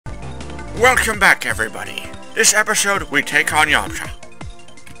Welcome back, everybody. This episode, we take on Yamcha.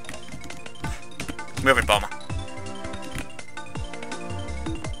 Move it, Bulma.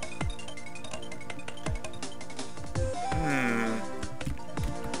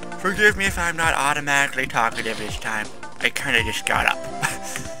 Forgive me if I'm not automatically talkative this time. I kinda just got up.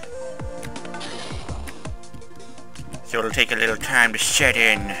 So it'll take a little time to set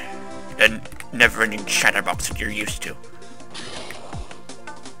in the never-ending chatterbox that you're used to.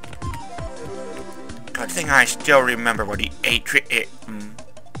 Good thing I still remember what he ate. Hey,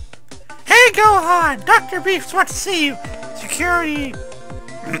 Gohan! Dr. Beefs wants to see you. Security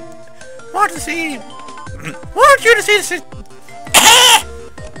wants to see you. Want you to see the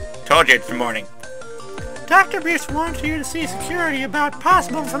Told you it's the morning. Dr. Beefs wants you to see security about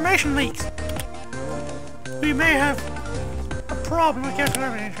possible information leaks. We may have a problem with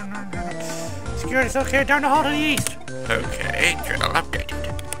information. Security's okay down the hall to the east. Okay, journal updated.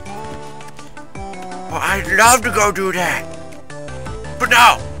 Well, I'd love to go do that. But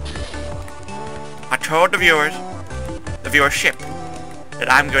no! I told the viewership,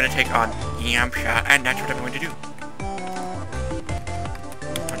 that I'm going to take on Yamcha, and that's what I'm going to do.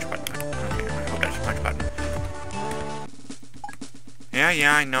 Punch button. Okay, I hope that's a punch button.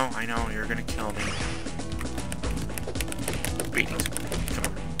 Yeah, I know, you're going to kill me. Beatings.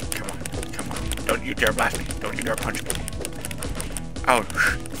 Come on. Don't you dare blast me. Don't you dare punch me. Oh,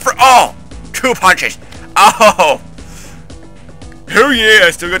 oh! 2 punches! Oh! Oh yeah,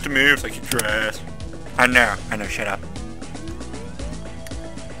 I still got the moves. I kicked your ass. I know, shut up.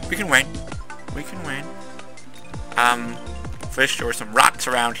 We can win. Fish, there were some rocks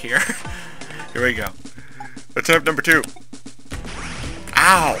around here. Here we go. Attempt number 2.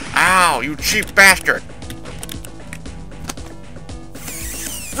 Ow, you cheap bastard!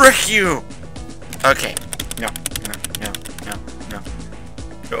 Frick you! Okay. No.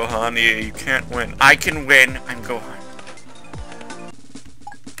 Gohan, you can't win. I can win. I'm Gohan.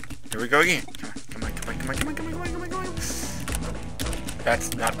 Here we go again. Come on.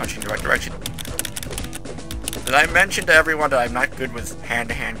 That's not punching the right direction. Did I mention to everyone that I'm not good with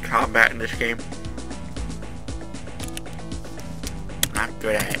hand-to-hand combat in this game? Not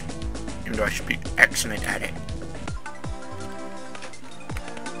good at it. Even though I should be excellent at it.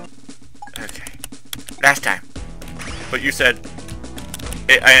 Okay. Last time. But you said...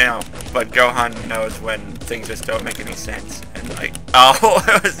 I know, but Gohan knows when things just don't make any sense. And like... Oh,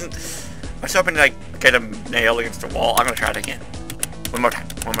 I was hoping to like, get him nailed against the wall. I'm gonna try it again. One more time.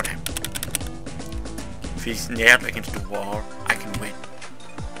 If he's nailed against the wall, I can win.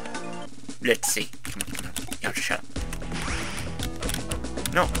 Let's see. Come on. Yamcha, shut up.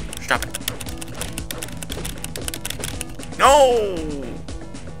 No, stop it. No!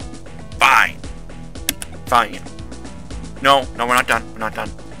 Fine. No, we're not done.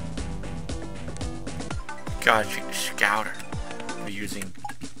 Gotta treat the scouter by using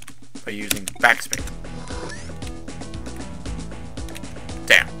backspace.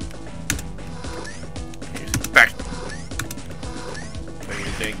 Damn.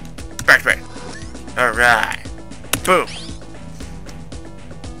 Using backspace. Alright. Boom.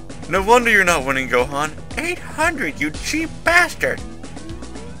 No wonder you're not winning, Gohan. 800, you cheap bastard.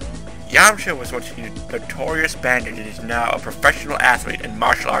 Yamcha was once a notorious bandit and is now a professional athlete and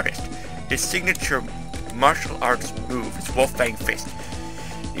martial artist. His signature martial arts move is Wolf Fang Fist.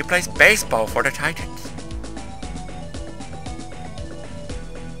 He plays baseball for the Titans.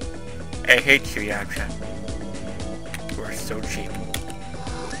 I hate you, Yamcha. You are so cheap.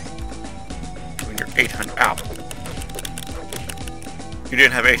 When you're 800, ow. You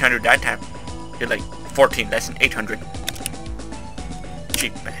didn't have 800 that time. You're like 14 less than 800.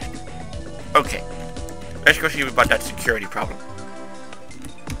 Cheap bastard. Okay, let's go see about that security problem.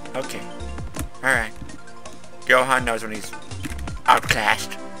 Okay, alright. Gohan knows when he's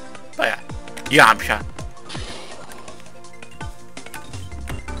outclassed by Yamcha.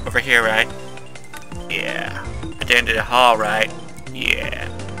 Over here, right? Yeah. At the end of the hall, right? Yeah.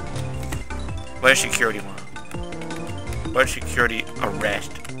 What does security want? What does security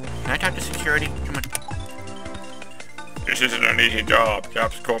arrest? Can I talk to security? Come on. This isn't an easy job.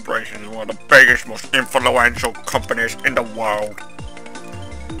 Japs Corporation is one of the biggest, most influential companies in the world.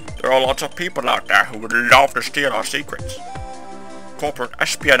 There are lots of people out there who would love to steal our secrets. Corporate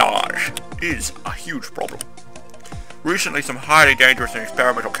espionage is a huge problem. Recently, some highly dangerous and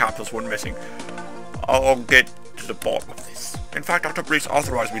experimental capsules went missing. I'll get to the bottom of this. In fact, Dr. Breeze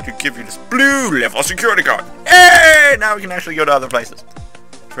authorized me to give you this blue-level security card. Hey! Now we can actually go to other places.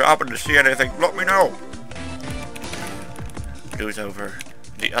 If you happen to see anything, let me know. Blue's over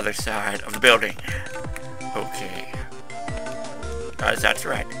the other side of the building. Okay. Guys, that's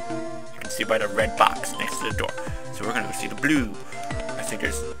right. can see by the red box next to the door. So we're gonna go see the blue. I think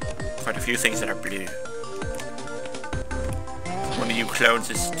there's quite a few things that are blue. One of you clones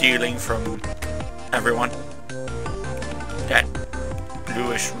is stealing from everyone. That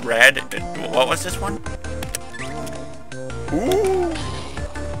bluish red. What was this one? Ooh!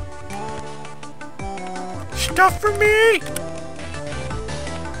 Stuff for me!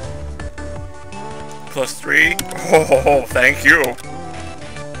 +3. Oh, thank you.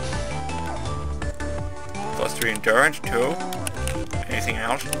 +3 endurance, 2. Anything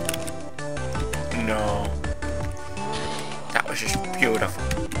else? No. That was just beautiful.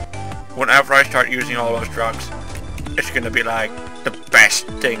 Whenever I start using all those drugs, it's gonna be like the best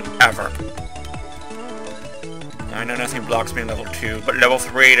thing ever. I know nothing blocks me in level 2, but level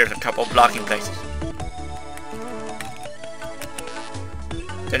 3 there's a couple blocking places.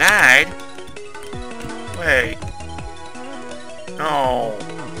 Denied? Wait. No.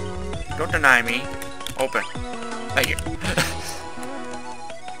 Don't deny me. Open. Thank you.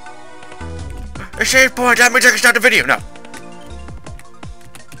 A save point! That means I can start the video! No.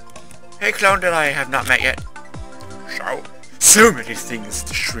 Hey clone that I have not met yet. So many things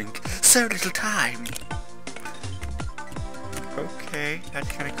to shrink. So little time. Okay,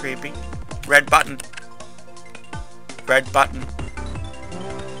 that's kinda creepy. Red button. Red button.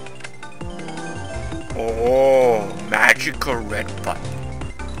 Oh, magical red button.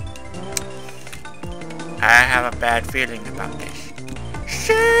 I have a bad feeling about this.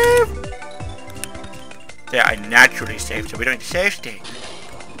 Save! Yeah, I naturally save, so we don't need to save state.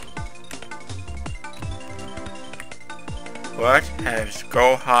 What has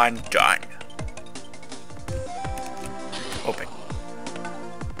Gohan done? Open.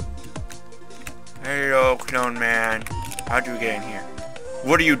 Hello, clone man. How'd you get in here?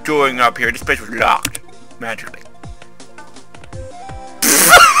 What are you doing up here? This place was locked. Magically.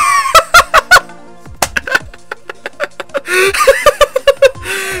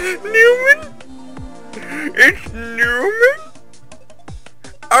 Newman? It's Newman?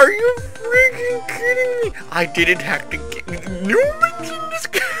 Are you freaking kidding me? I didn't have to get Newman's in this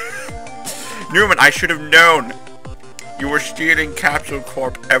game. Newman, I should have known. You were stealing Capsule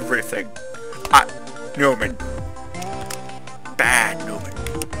Corp everything. Newman. Bad Newman.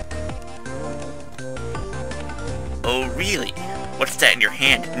 Oh, really? What's that in your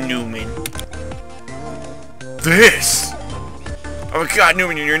hand, Newman? This! Oh my god,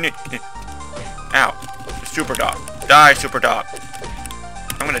 Newman, you're Ow. Super dog. Die, super dog.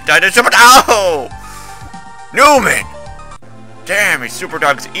 I'm gonna die to super dog. Ow! Newman! Damn, his super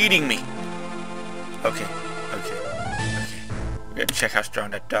dog's eating me. Okay. We gotta check how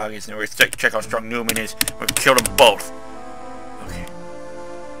strong that dog is, and we gotta check how strong Newman is. We'll kill them both. Okay.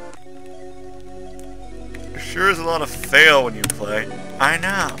 There sure is a lot of fail when you play. I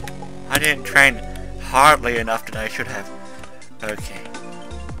know. I didn't train hardly enough that I should have. Okay.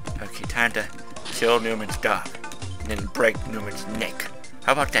 Okay, time to kill Newman's dog. And then break Newman's neck.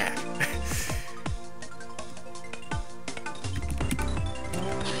 How about that?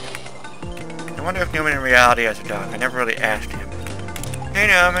 I wonder if Newman in reality has a dog. I never really asked him. Hey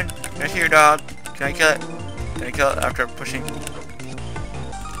Newman, can I see your dog? Can I kill it? Can I kill it after pushing?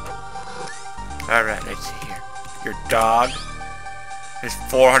 Alright, let's see here. Your dog is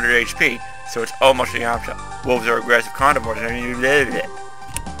 400 HP, so it's almost a Yamcha. Wolves are aggressive carnivores, and you live it.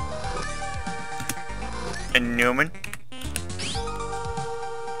 And Newman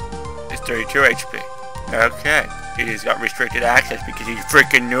is 32 HP. Okay, he's got restricted access because he's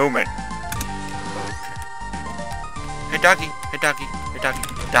freaking Newman. Hey doggy, hey doggy, hey doggy,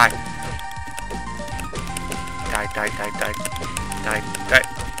 die. Die.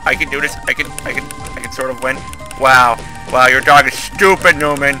 I can do this, I can sort of win. Wow, your dog is stupid,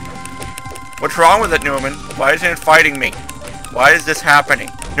 Newman. What's wrong with it, Newman? Why isn't it fighting me? Why is this happening?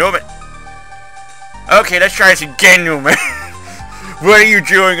 Newman! Okay, let's try this again, Newman. What are you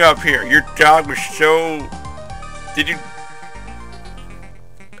doing up here? Your dog was so... Did you...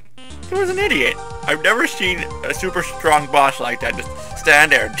 He was an idiot. I've never seen a super strong boss like that just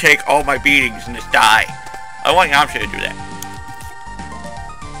stand there and take all my beatings and just die. I want Yamcha to do that.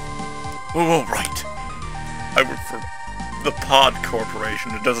 Oh, right. I work for the Pod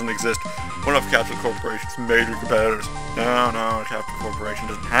Corporation. It doesn't exist. One of Capsule Corporation's major competitors. No, Capsule Corporation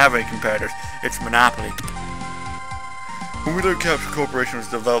doesn't have any competitors. It's Monopoly. When we learned Capsule Corporation was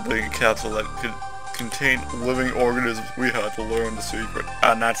developing a capsule that could contain living organisms, we had to learn the secret.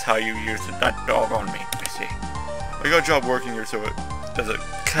 And that's how you used it. That dog on me, I see. I got a job working here as a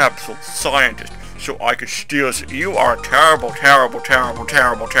capsule scientist, so I could steal this. You are a terrible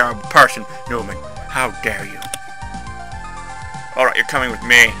person, Newman. How dare you? Alright, you're coming with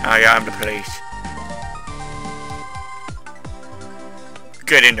me. I am the police.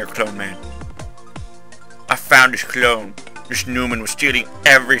 Get in there, clone man. I found this clone. This NEWMAN was stealing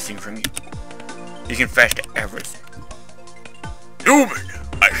everything from you. He confessed to everything. NEWMAN!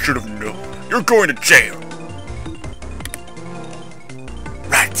 I should have known. You're going to jail.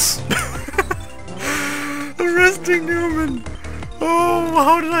 Rats! Arresting NEWMAN! Oh,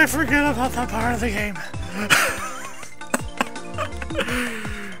 how did I forget about that part of the game?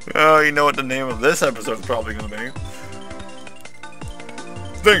 Oh, you know what the name of this episode is probably going to be.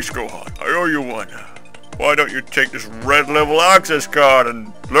 Thanks, Gohan. I owe you one. Why don't you take this red level access card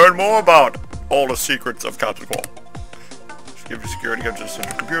and learn more about all the secrets of Captain Qual? Just give the security guard to the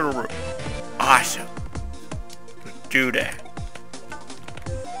central computer room. Awesome. Do that.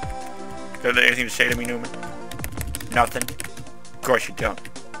 Got anything to say to me, NEWMAN? Nothing? Of course you don't.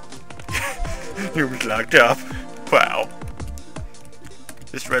 NEWMAN's locked up. Wow.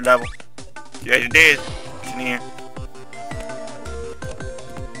 This red level. Yes, it is. It's in here.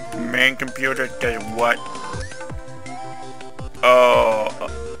 Main computer does what? Oh,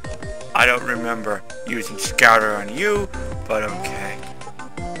 I don't remember using Scouter on you, but okay.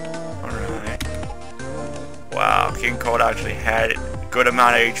 Alright. Wow, King Cold actually had a good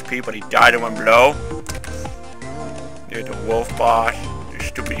amount of HP, but he died in one blow. There's the Wolf Boss, the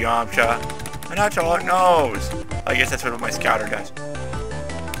stupid Yamcha, and that's all it knows. I guess that's what my Scouter does.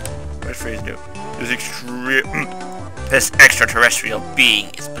 What does Frieza do? This extraterrestrial being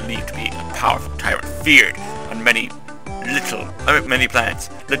is believed to be a powerful tyrant feared on many planets.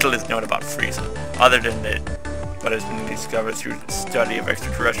 Little is known about Frieza, other than that what has been discovered through the study of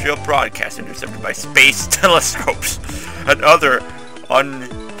extraterrestrial broadcasts intercepted by space telescopes and other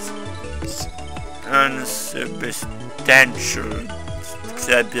unsubstantial.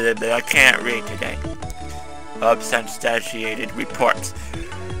 I can't read today. Unsubstantiated reports.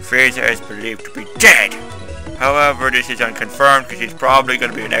 Frieza is believed to be dead. However, this is unconfirmed because he's probably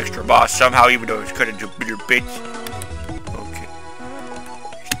going to be an extra boss somehow, even though he's couldn't do little bits. Okay.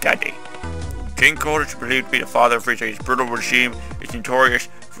 Study. King Cold is believed to be the father of Frieza. His brutal regime is notorious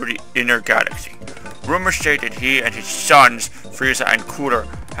for the inner galaxy. Rumors state that he and his sons, Frieza and Cooler,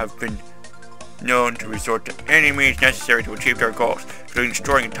 have been known to resort to any means necessary to achieve their goals, including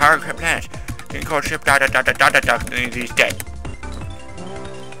destroying entire planets. King Cold ship and he's dead.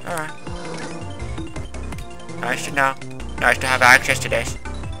 Alright. Nice to know. Nice to have access to this.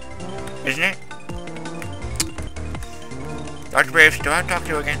 Isn't it? Dr. Graves, do I have to talk to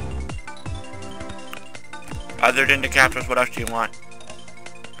you again? Other than the capsules, what else do you want?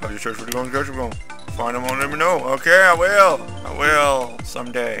 Have you searched for the Golden Treasure Room? Find them, let me know. Okay, I will. I will.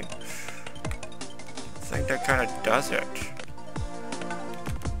 Someday. I think that kind of does it.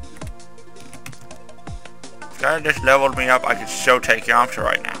 If that had just leveled me up, I could so take Yamcha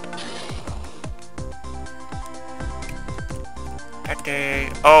right now.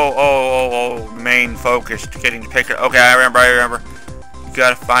 Oh, main focus to getting the picture. Okay, I remember. You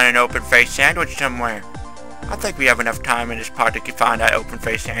gotta find an open face sandwich somewhere. I think we have enough time in this part to find that open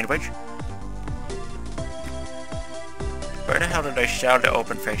face sandwich. Where the hell did they sell the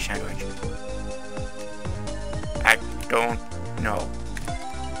open face sandwich? I don't know.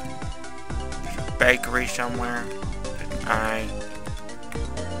 There's a bakery somewhere.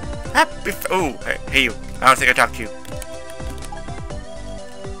 Ooh, hey you. I don't think I talked to you.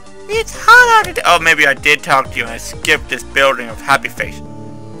 It's hot out today. Oh, maybe I did talk to you and I skipped this building of Happy Face.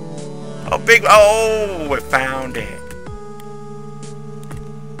 Oh, big. Oh, we found it.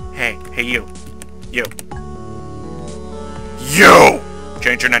 Hey, you. You!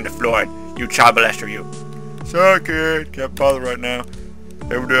 Change your name to Floyd. You child molester, you. Sorry, kid. Can't bother right now.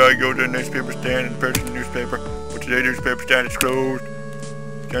 Every day I go to the newspaper stand and purchase a newspaper, but today's newspaper stand is closed.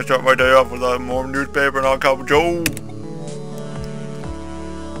 Can't start my day off without more newspaper and I'll call Joe.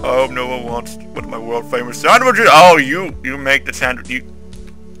 I hope no one wants one of my world famous sandwiches. Oh, you make the sandwich.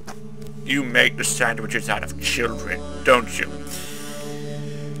 You make the sandwiches out of children, don't you?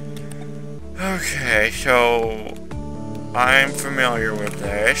 Okay, so I'm familiar with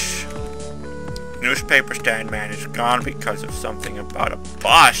this. Newspaper stand man is gone because of something about a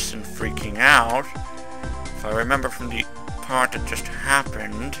bus and freaking out. If I remember from the part that just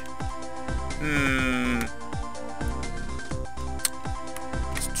happened.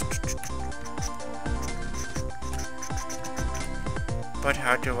 But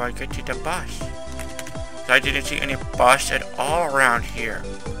how do I get to the bus? I didn't see any bus at all around here.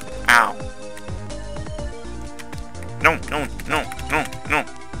 Ow. No.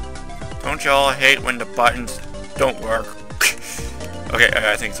 Don't y'all hate when the buttons don't work? Okay,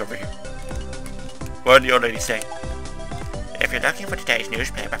 I think it's over here. What did the old lady say? If you're looking for today's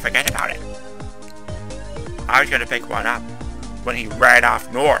newspaper, forget about it. I was gonna pick one up when he ran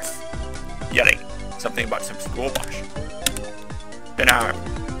off north, yelling something about some school bus. Then I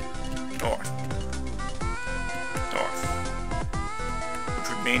north. Which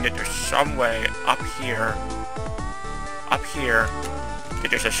would mean that there's some way up here, that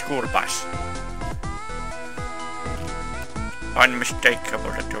there's a school bus.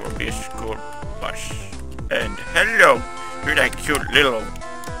 Unmistakable that there will be a school bus. And hello, you're that cute little...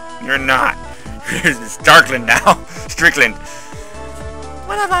 You're not. You're Starkland now. Strickland.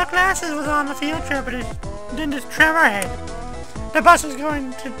 One of our classes was on the field trip, but then this Trevor hit. The bus is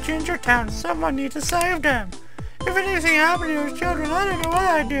going to Gingertown. Someone needs to save them. If anything happened to those children, I don't know what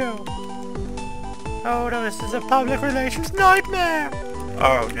I'd do. Oh, no, this is a public relations nightmare.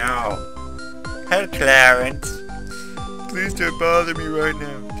 Oh, no. Hey, Clarence. Please don't bother me right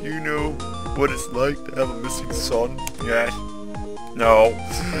now. Do you know what it's like to have a missing son? Yes. No.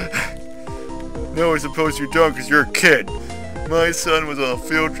 No, I suppose you don't, because you're a kid. My son was on a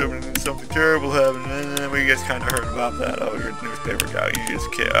field trip and something terrible happened, and then we just kind of heard about that. Oh, you're a newspaper guy. You just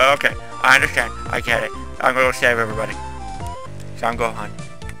a kid. Okay, I understand. I get it. I'm going to go save everybody. So I'm going on.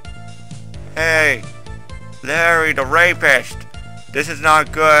 Hey, Larry, the rapist. This is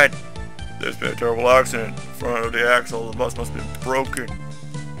not good. There's been a terrible accident. In front of the axle, the bus must have been broken.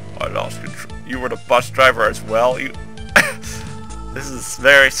 I lost control. You were the bus driver as well? You... This is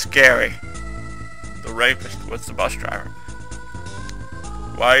very scary. The rapist was the bus driver.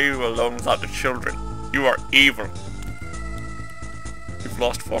 Why are you alone without the children? You are evil. You've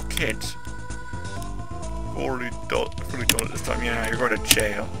lost 4 kids. Fully done it this time. Yeah, you're going to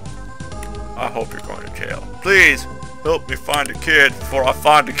jail. I hope you're going to jail. Please, help me find the kids before I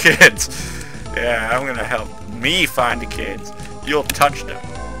find the kids. Yeah, I'm going to help me find the kids. You'll touch them.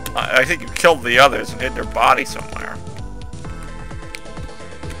 I think you killed the others and hid their body somewhere.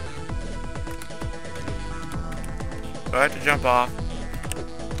 Do I have to jump off?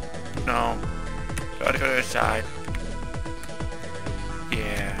 No. Do I have to go to the side?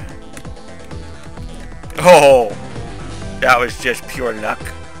 Yeah. Oh! That was just pure luck.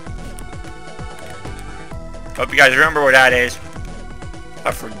 Hope you guys remember what that is.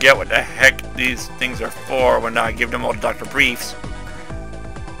 I forget what the heck these things are for when I give them all to Dr. Briefs.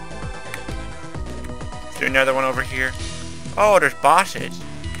 Is there another one over here? Oh, there's bosses.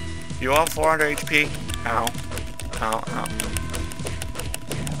 You all 400 HP? Ow. Ow, ow.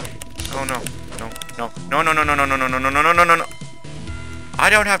 Oh no. No, no, no, no, no, no, no, no, no, no, no, no, no, no, no. I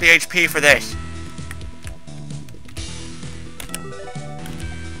don't have the HP for this.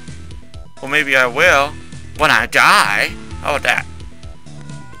 Well, maybe I will. When I die. How about that?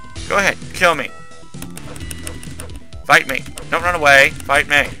 Go ahead. Kill me. Fight me. Don't run away. Fight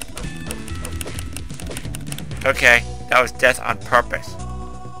me. Okay. That was death on purpose. I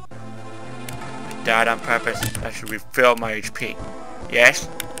died on purpose. I should refill my HP. Yes?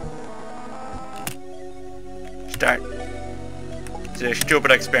 Start. It's a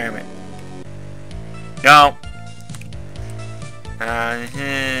stupid experiment. No.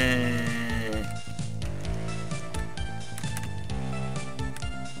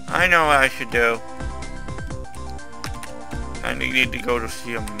 I know what I should do. I need to go to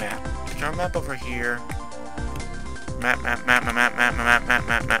see a map. Is there a map over here? Map. I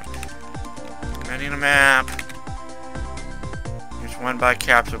need a map. There's one by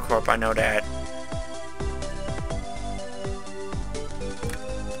Capsule Corp, I know that.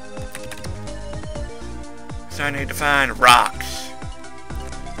 So I need to find rocks.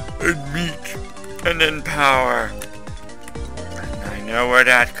 And meat. And then power. And I know where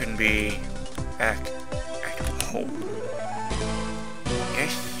that can be. Back at home.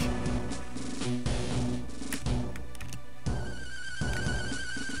 Yes.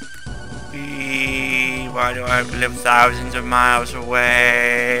 Why do I have to live thousands of miles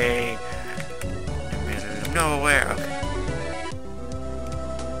away? In the middle of nowhere.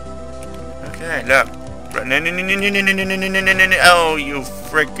 Okay. Okay, look. Oh, you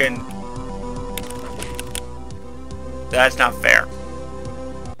frickin'. That's not fair.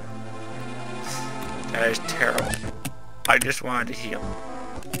 That is terrible. I just wanted to heal.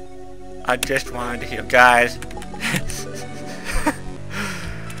 Guys.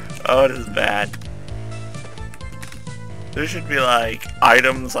 Oh, this is bad. There should be like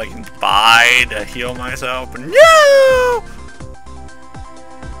items I can buy to heal myself. But no!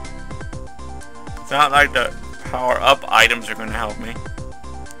 It's not like the power-up items are going to help me.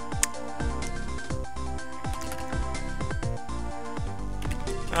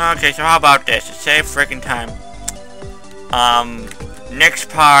 Okay, so how about this? To save freaking time. Next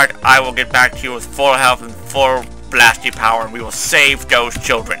part, I will get back to you with full health and full blasty power and we will save those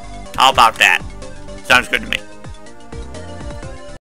children. How about that? Sounds good to me.